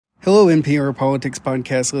Hello, NPR Politics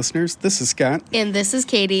Podcast listeners. This is Scott. And this is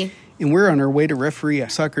Katie. And we're on our way to referee a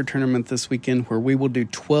soccer tournament this weekend where we will do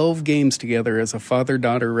 12 games together as a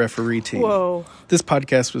father-daughter referee team. Whoa. This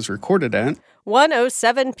podcast was recorded at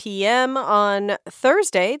 1:07 p.m. on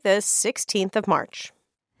Thursday, the 16th of March.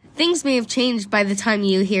 Things may have changed by the time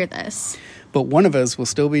you hear this. But one of us will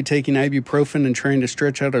still be taking ibuprofen and trying to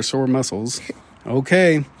stretch out our sore muscles.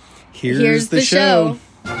 Okay, here's the show.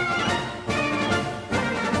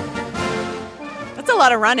 That's a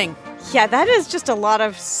lot of running. Yeah, that is just a lot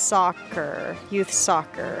of soccer, youth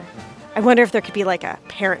soccer. I wonder if there could be like a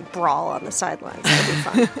parent brawl on the sidelines.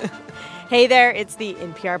 That would be fun. Hey there, it's the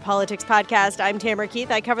NPR Politics Podcast. I'm Tamara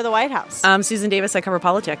Keith. I cover the White House. I'm Susan Davis. I cover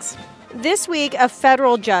politics. This week, a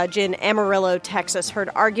federal judge in Amarillo, Texas, heard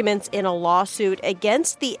arguments in a lawsuit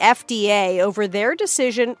against the FDA over their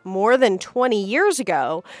decision more than 20 years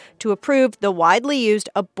ago to approve the widely used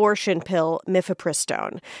abortion pill,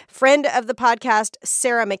 Mifepristone. Friend of the podcast,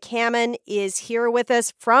 Sarah McCammon, is here with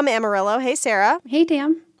us from Amarillo. Hey, Sarah. Hey,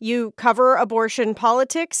 Tam. You cover abortion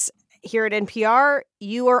politics here at NPR.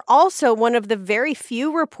 You are also one of the very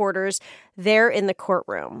few reporters there in the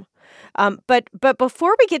courtroom. But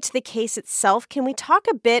before we get to the case itself, can we talk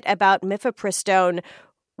a bit about Mifepristone?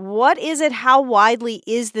 What is it? How widely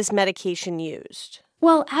is this medication used?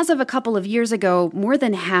 Well, as of a couple of years ago, more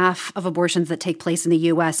than half of abortions that take place in the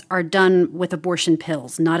U.S. are done with abortion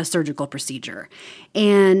pills, not a surgical procedure.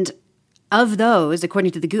 And of those,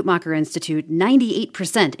 according to the Guttmacher Institute,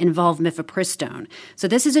 98% involve Mifepristone. So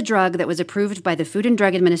this is a drug that was approved by the Food and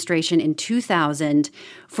Drug Administration in 2000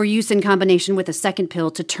 for use in combination with a second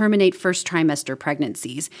pill to terminate first trimester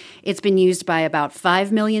pregnancies. It's been used by about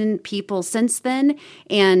 5 million people since then,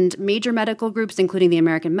 and major medical groups, including the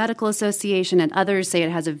American Medical Association and others, say it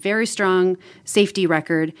has a very strong safety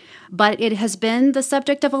record. But it has been the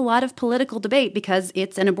subject of a lot of political debate because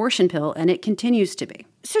it's an abortion pill, and it continues to be.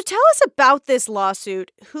 So tell us about this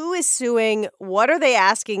lawsuit. Who is suing? What are they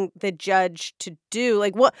asking the judge to do?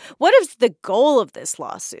 Like, what is the goal of this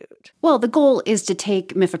lawsuit? Well, the goal is to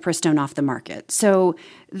take Mifepristone off the market. So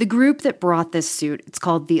the group that brought this suit, it's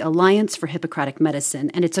called the Alliance for Hippocratic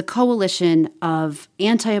Medicine, and it's a coalition of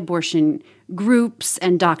anti-abortion groups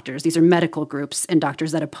and doctors. These are medical groups and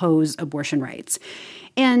doctors that oppose abortion rights.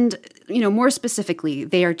 And, more specifically,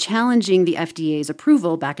 they are challenging the FDA's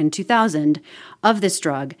approval back in 2000 of this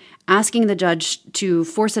drug, asking the judge to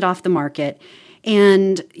force it off the market.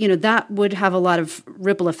 And, that would have a lot of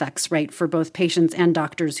ripple effects, right, for both patients and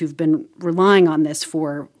doctors who've been relying on this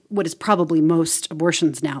for what is probably most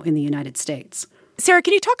abortions now in the United States. Sarah,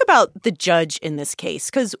 can you talk about the judge in this case?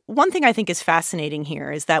 Because one thing I think is fascinating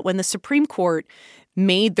here is that when the Supreme Court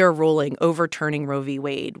made their ruling overturning Roe v.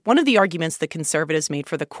 Wade, one of the arguments the conservatives made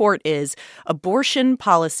for the court is abortion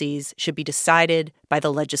policies should be decided by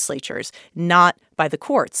the legislatures, not by the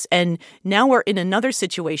courts. And now we're in another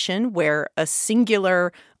situation where a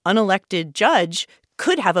singular unelected judge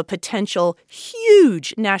could have a potential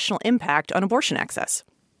huge national impact on abortion access.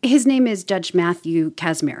 His name is Judge Matthew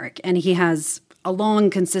Kacsmaryk, and he has a long,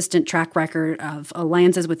 consistent track record of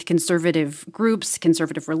alliances with conservative groups,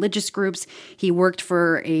 conservative religious groups. He worked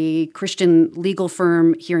for a Christian legal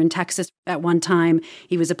firm here in Texas at one time.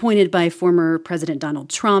 He was appointed by former President Donald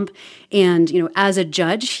Trump. And, as a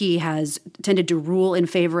judge, he has tended to rule in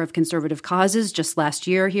favor of conservative causes. Just last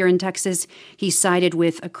year here in Texas, he sided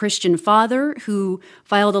with a Christian father who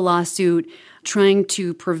filed a lawsuit trying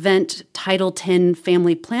to prevent Title X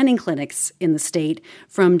family planning clinics in the state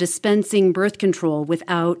from dispensing birth control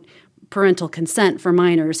without parental consent for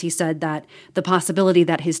minors. He said that the possibility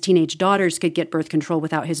that his teenage daughters could get birth control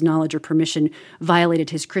without his knowledge or permission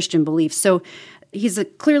violated his Christian beliefs. So he's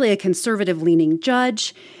clearly a conservative-leaning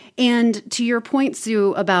judge. And to your point,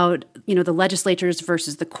 Sue, about the legislatures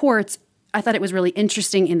versus the courts, I thought it was really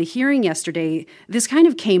interesting in the hearing yesterday. This kind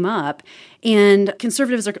of came up, and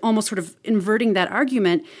conservatives are almost sort of inverting that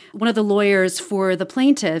argument. One of the lawyers for the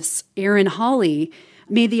plaintiffs, Aaron Hawley,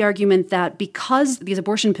 made the argument that because these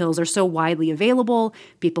abortion pills are so widely available,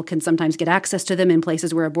 people can sometimes get access to them in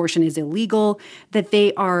places where abortion is illegal, that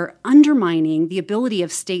they are undermining the ability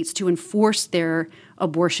of states to enforce their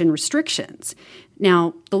abortion restrictions.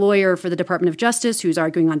 Now, the lawyer for the Department of Justice, who's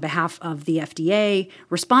arguing on behalf of the FDA,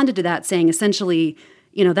 responded to that saying essentially,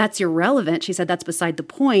 that's irrelevant. She said that's beside the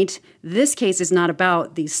point. This case is not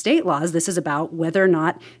about these state laws. This is about whether or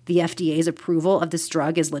not the FDA's approval of this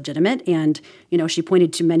drug is legitimate. And, she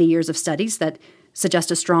pointed to many years of studies that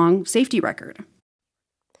suggest a strong safety record.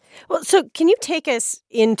 Well, so can you take us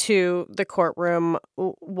into the courtroom?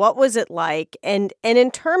 What was it like? And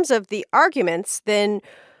in terms of the arguments, then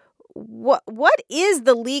what is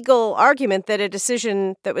the legal argument that a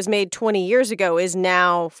decision that was made 20 years ago is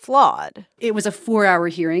now flawed? It was a 4-hour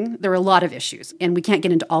hearing. There were a lot of issues, and we can't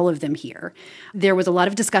get into all of them here. There was a lot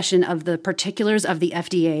of discussion of the particulars of the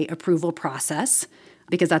FDA approval process,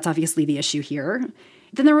 because that's obviously the issue here.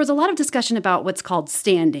 Then there was a lot of discussion about what's called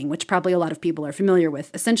standing, which probably a lot of people are familiar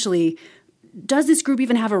with. Essentially, does this group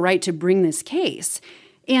even have a right to bring this case?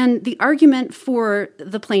 And the argument for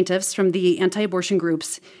the plaintiffs from the anti-abortion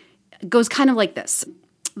groups goes kind of like this.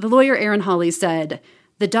 The lawyer Aaron Hawley said,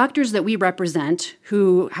 the doctors that we represent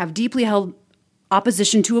who have deeply held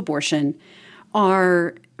opposition to abortion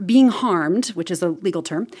are being harmed, which is a legal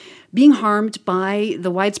term, being harmed by the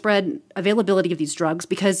widespread availability of these drugs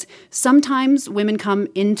because sometimes women come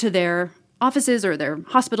into their offices or their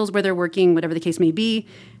hospitals where they're working, whatever the case may be,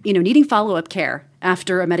 needing follow-up care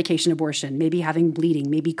after a medication abortion, maybe having bleeding,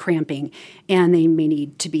 maybe cramping, and they may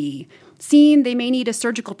need to be seen. They may need a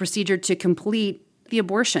surgical procedure to complete the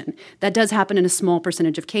abortion. That does happen in a small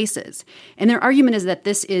percentage of cases. And their argument is that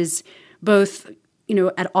this is both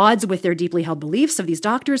at odds with their deeply held beliefs of these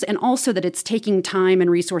doctors, and also that it's taking time and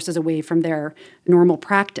resources away from their normal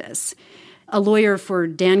practice. A lawyer for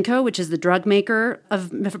Danco, which is the drug maker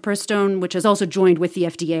of Mifepristone, which has also joined with the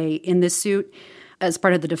FDA in this suit as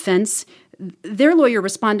part of the defense, their lawyer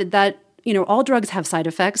responded that, all drugs have side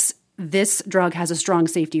effects. This drug has a strong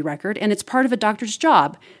safety record, and it's part of a doctor's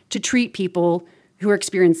job to treat people who are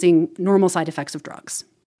experiencing normal side effects of drugs.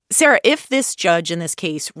 Sarah, if this judge in this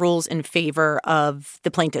case rules in favor of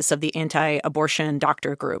the plaintiffs of the anti-abortion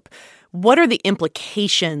doctor group, what are the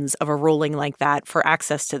implications of a ruling like that for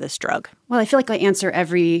access to this drug? Well, I feel like I answer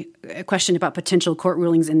every question about potential court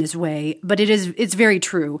rulings in this way, but it's very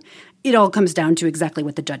true. It all comes down to exactly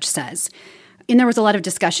what the judge says. And there was a lot of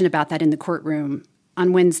discussion about that in the courtroom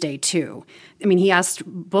on Wednesday, too. I mean, he asked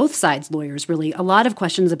both sides' lawyers, really, a lot of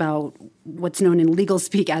questions about what's known in legal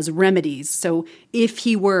speak as remedies. So if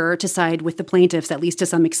he were to side with the plaintiffs, at least to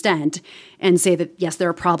some extent, and say that, yes, there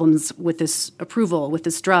are problems with this approval, with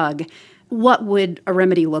this drug, what would a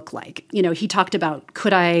remedy look like? He talked about,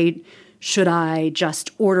 should I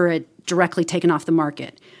just order it directly taken off the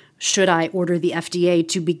market? Should I order the FDA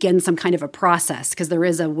to begin some kind of a process? Because there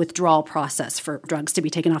is a withdrawal process for drugs to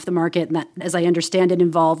be taken off the market. And that, as I understand it,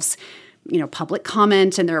 involves, public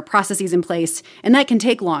comment, and there are processes in place. And that can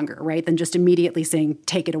take longer, right, than just immediately saying,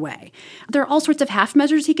 take it away. There are all sorts of half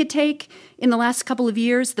measures he could take. In the last couple of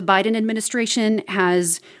years, the Biden administration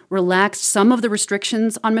has relaxed some of the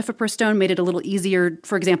restrictions on Mifepristone, made it a little easier,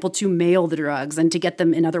 for example, to mail the drugs and to get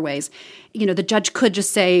them in other ways. The judge could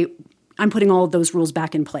just say, I'm putting all of those rules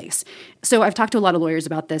back in place. So I've talked to a lot of lawyers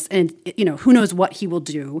about this, and, who knows what he will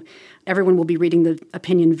do. Everyone will be reading the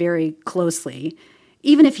opinion very closely.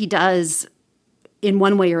 Even if he does, in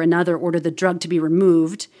one way or another, order the drug to be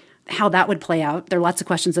removed, how that would play out. There are lots of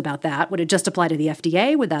questions about that. Would it just apply to the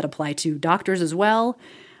FDA? Would that apply to doctors as well?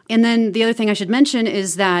 And then the other thing I should mention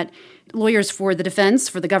is that lawyers for the defense,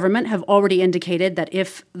 for the government, have already indicated that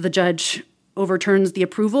if the judge overturns the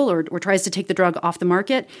approval or tries to take the drug off the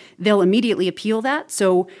market, they'll immediately appeal that.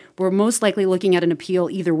 So we're most likely looking at an appeal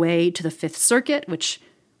either way to the Fifth Circuit, which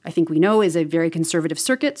I think we know is a very conservative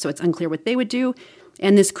circuit, so it's unclear what they would do.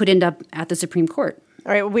 And this could end up at the Supreme Court.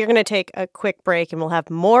 All right, we're going to take a quick break, and we'll have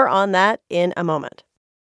more on that in a moment.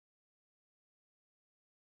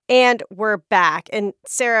 And we're back. And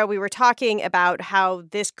Sarah, we were talking about how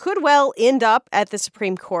this could well end up at the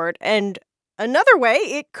Supreme Court. And another way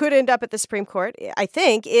it could end up at the Supreme Court, I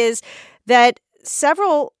think, is that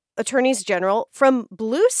several attorneys general from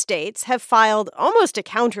blue states have filed almost a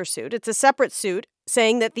countersuit. It's a separate suit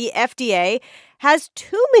saying that the FDA has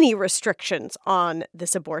too many restrictions on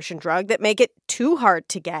this abortion drug that make it too hard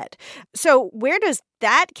to get. So where does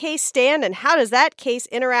that case stand, and how does that case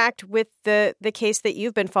interact with the case that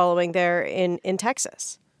you've been following there in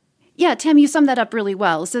Texas? Yeah, Tam, you summed that up really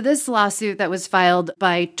well. So this lawsuit that was filed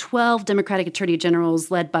by 12 Democratic attorney generals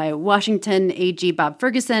led by Washington AG Bob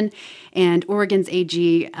Ferguson and Oregon's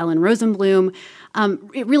AG Ellen Rosenblum,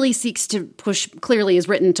 it really seeks to clearly is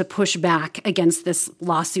written to push back against this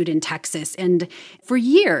lawsuit in Texas. And for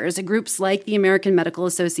years, groups like the American Medical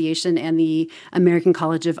Association and the American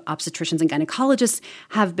College of Obstetricians and Gynecologists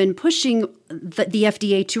have been pushing the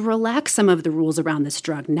FDA to relax some of the rules around this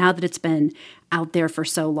drug now that it's been out there for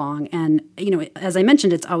so long. And, as I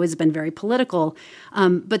mentioned, it's always been very political.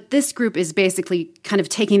 But this group is basically kind of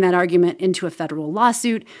taking that argument into a federal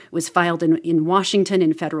lawsuit. It was filed in Washington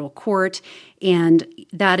in federal court. And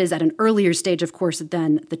that is at an earlier stage, of course,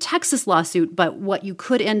 than the Texas lawsuit. But what you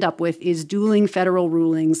could end up with is dueling federal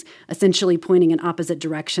rulings, essentially pointing in opposite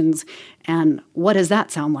directions. And what does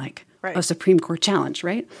that sound like? a Supreme Court challenge,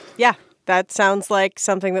 right? Yeah, that sounds like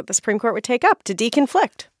something that the Supreme Court would take up to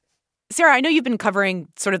deconflict. Sarah, I know you've been covering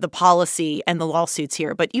sort of the policy and the lawsuits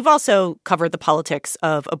here, but you've also covered the politics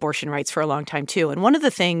of abortion rights for a long time, too. And one of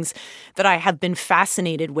the things that I have been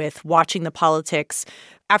fascinated with watching the politics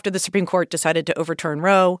after the Supreme Court decided to overturn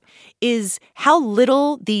Roe is how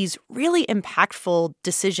little these really impactful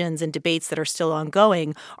decisions and debates that are still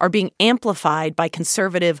ongoing are being amplified by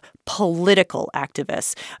conservative political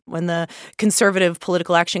activists. When the Conservative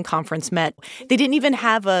Political Action Conference met, they didn't even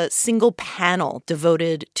have a single panel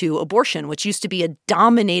devoted to abortion, which used to be a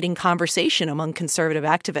dominating conversation among conservative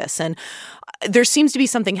activists. And there seems to be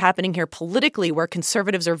something happening here politically where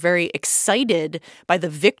conservatives are very excited by the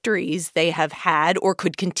victories they have had or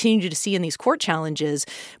could continue to see in these court challenges,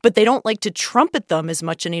 but they don't like to trumpet them as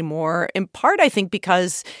much anymore, in part, I think,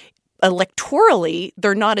 because electorally,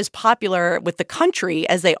 they're not as popular with the country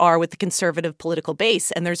as they are with the conservative political base.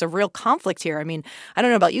 And there's a real conflict here. I mean, I don't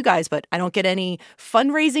know about you guys, but I don't get any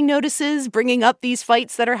fundraising notices bringing up these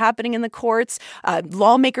fights that are happening in the courts.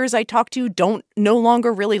 Lawmakers I talk to no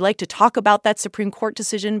longer really like to talk about that Supreme Court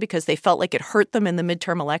decision because they felt like it hurt them in the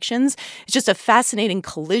midterm elections. It's just a fascinating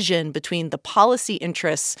collision between the policy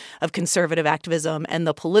interests of conservative activism and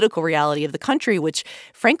the political reality of the country, which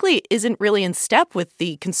frankly isn't really in step with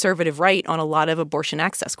the conservative right on a lot of abortion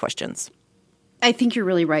access questions. I think you're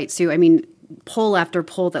really right, Sue. I mean, poll after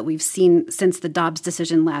poll that we've seen since the Dobbs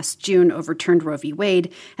decision last June overturned Roe v.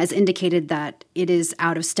 Wade has indicated that it is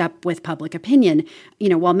out of step with public opinion. You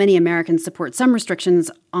know, while many Americans support some restrictions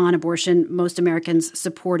on abortion, most Americans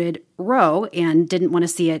supported Roe and didn't want to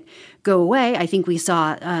see it go away. I think we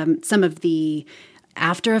saw some of the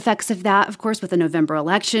after effects of that, of course, with the November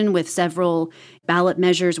election, with several ballot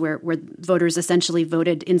measures where voters essentially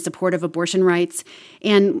voted in support of abortion rights.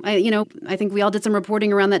 And, I think we all did some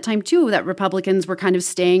reporting around that time, too, that Republicans were kind of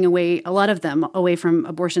staying away, a lot of them, away from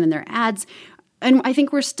abortion in their ads. And I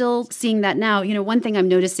think we're still seeing that now. You know, one thing I'm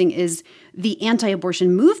noticing is the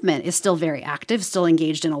anti-abortion movement is still very active, still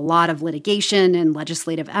engaged in a lot of litigation and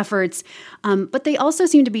legislative efforts. But they also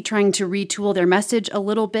seem to be trying to retool their message a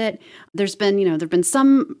little bit. There've been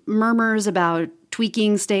some murmurs about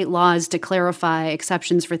tweaking state laws to clarify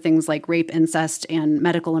exceptions for things like rape, incest, and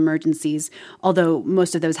medical emergencies, although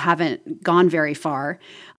most of those haven't gone very far.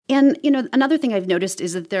 And, another thing I've noticed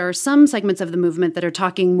is that there are some segments of the movement that are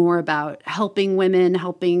talking more about helping women,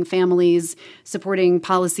 helping families, supporting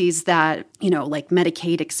policies that, like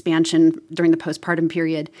Medicaid expansion during the postpartum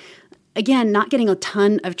period. Again, not getting a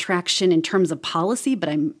ton of traction in terms of policy, but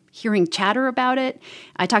I'm hearing chatter about it.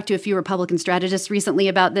 I talked to a few Republican strategists recently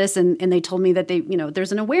about this, and they told me that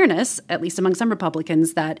there's an awareness, at least among some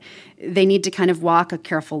Republicans, that they need to kind of walk a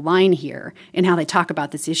careful line here in how they talk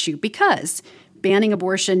about this issue, because banning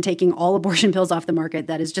abortion, taking all abortion pills off the market,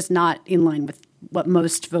 that is just not in line with what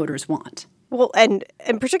most voters want. Well, and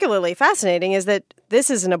particularly fascinating is that this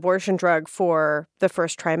is an abortion drug for the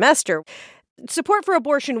first trimester. Support for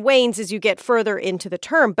abortion wanes as you get further into the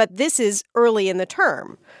term, but this is early in the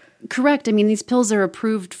term. Correct. I mean, these pills are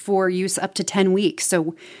approved for use up to 10 weeks.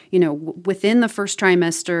 So, within the first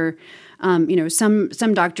trimester,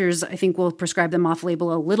 some doctors, I think, will prescribe them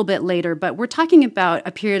off-label a little bit later. But we're talking about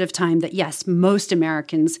a period of time that, yes, most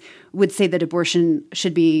Americans would say that abortion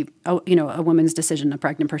should be, a woman's decision, a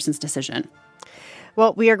pregnant person's decision.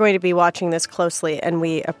 Well, we are going to be watching this closely, and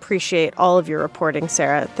we appreciate all of your reporting,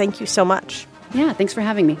 Sarah. Thank you so much. Yeah, thanks for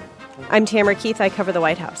having me. I'm Tamara Keith. I cover the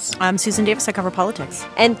White House. I'm Susan Davis. I cover politics.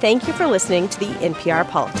 And thank you for listening to the NPR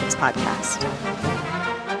Politics Podcast.